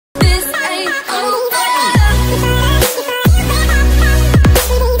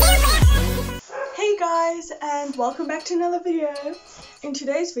welcome back to another video. In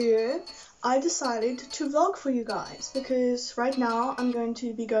today's video, I decided to vlog for you guys because right now I'm going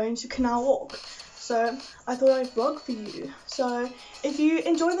to be going to Canal walk. So I thought I'd vlog for you. So if you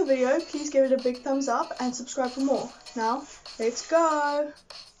enjoyed the video, please give it a big thumbs up and subscribe for more. Now, let's go!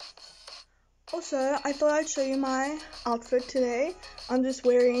 Also, I thought I'd show you my outfit today. I'm just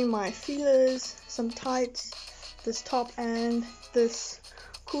wearing my feelers, some tights, this top and this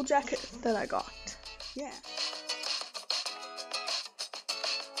cool jacket that I got. Yeah.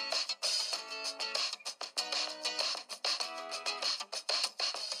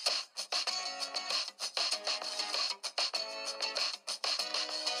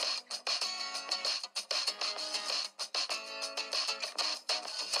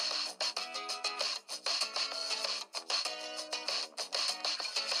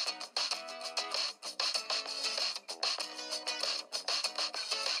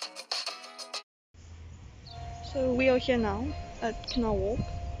 So we are here now at Canal walk,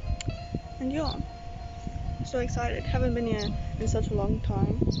 and yeah, so excited. Haven't been here in such a long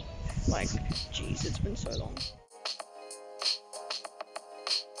time. Like, jeez, it's been so long.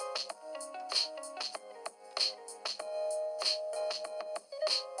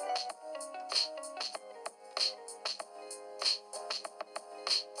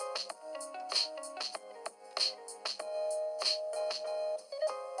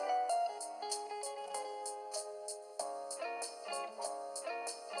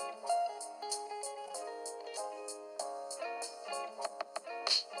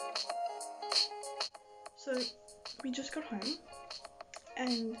 So we just got home,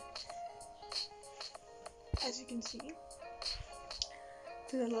 and as you can see,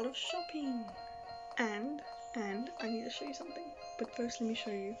 there's a lot of shopping, and I need to show you something. But first, let me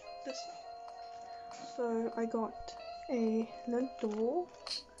show you this. So I got a lint door,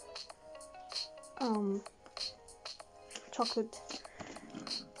 chocolate,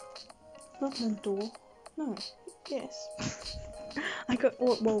 not lint door, no, yes. I got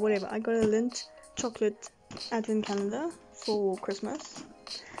whatever. I got a lint chocolate advent calendar for Christmas,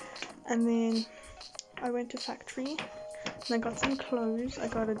 and then I went to factory and I got some clothes. I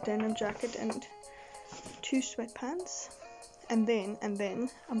got a denim jacket and 2 sweatpants, and then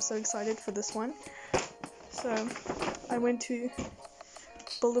I'm so excited for this one. So I went to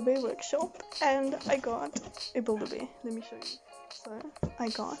Build-A-Bear workshop and I got a Build-A-Bear. Let me show you. So I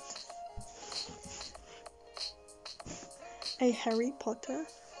got a Harry Potter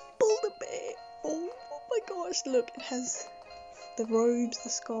Build-A-Bear. Oh my gosh, look, it has the robes, the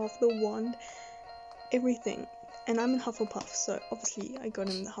scarf, the wand, everything. And I'm in Hufflepuff, so obviously I got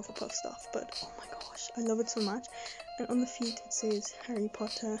him the Hufflepuff stuff, but oh my gosh, I love it so much. And on the feet it says Harry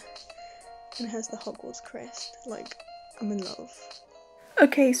Potter and it has the Hogwarts crest. Like, I'm in love.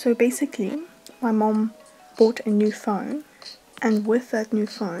 Okay, so basically my mom bought a new phone, and with that new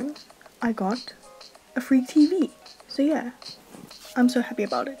phone I got a free TV. So yeah, I'm so happy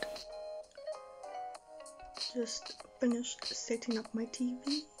about it. Just finished setting up my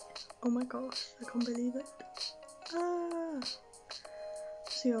TV. Oh my gosh, I can't believe it.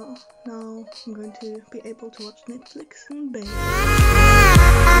 So yeah, now I'm going to be able to watch Netflix in bed.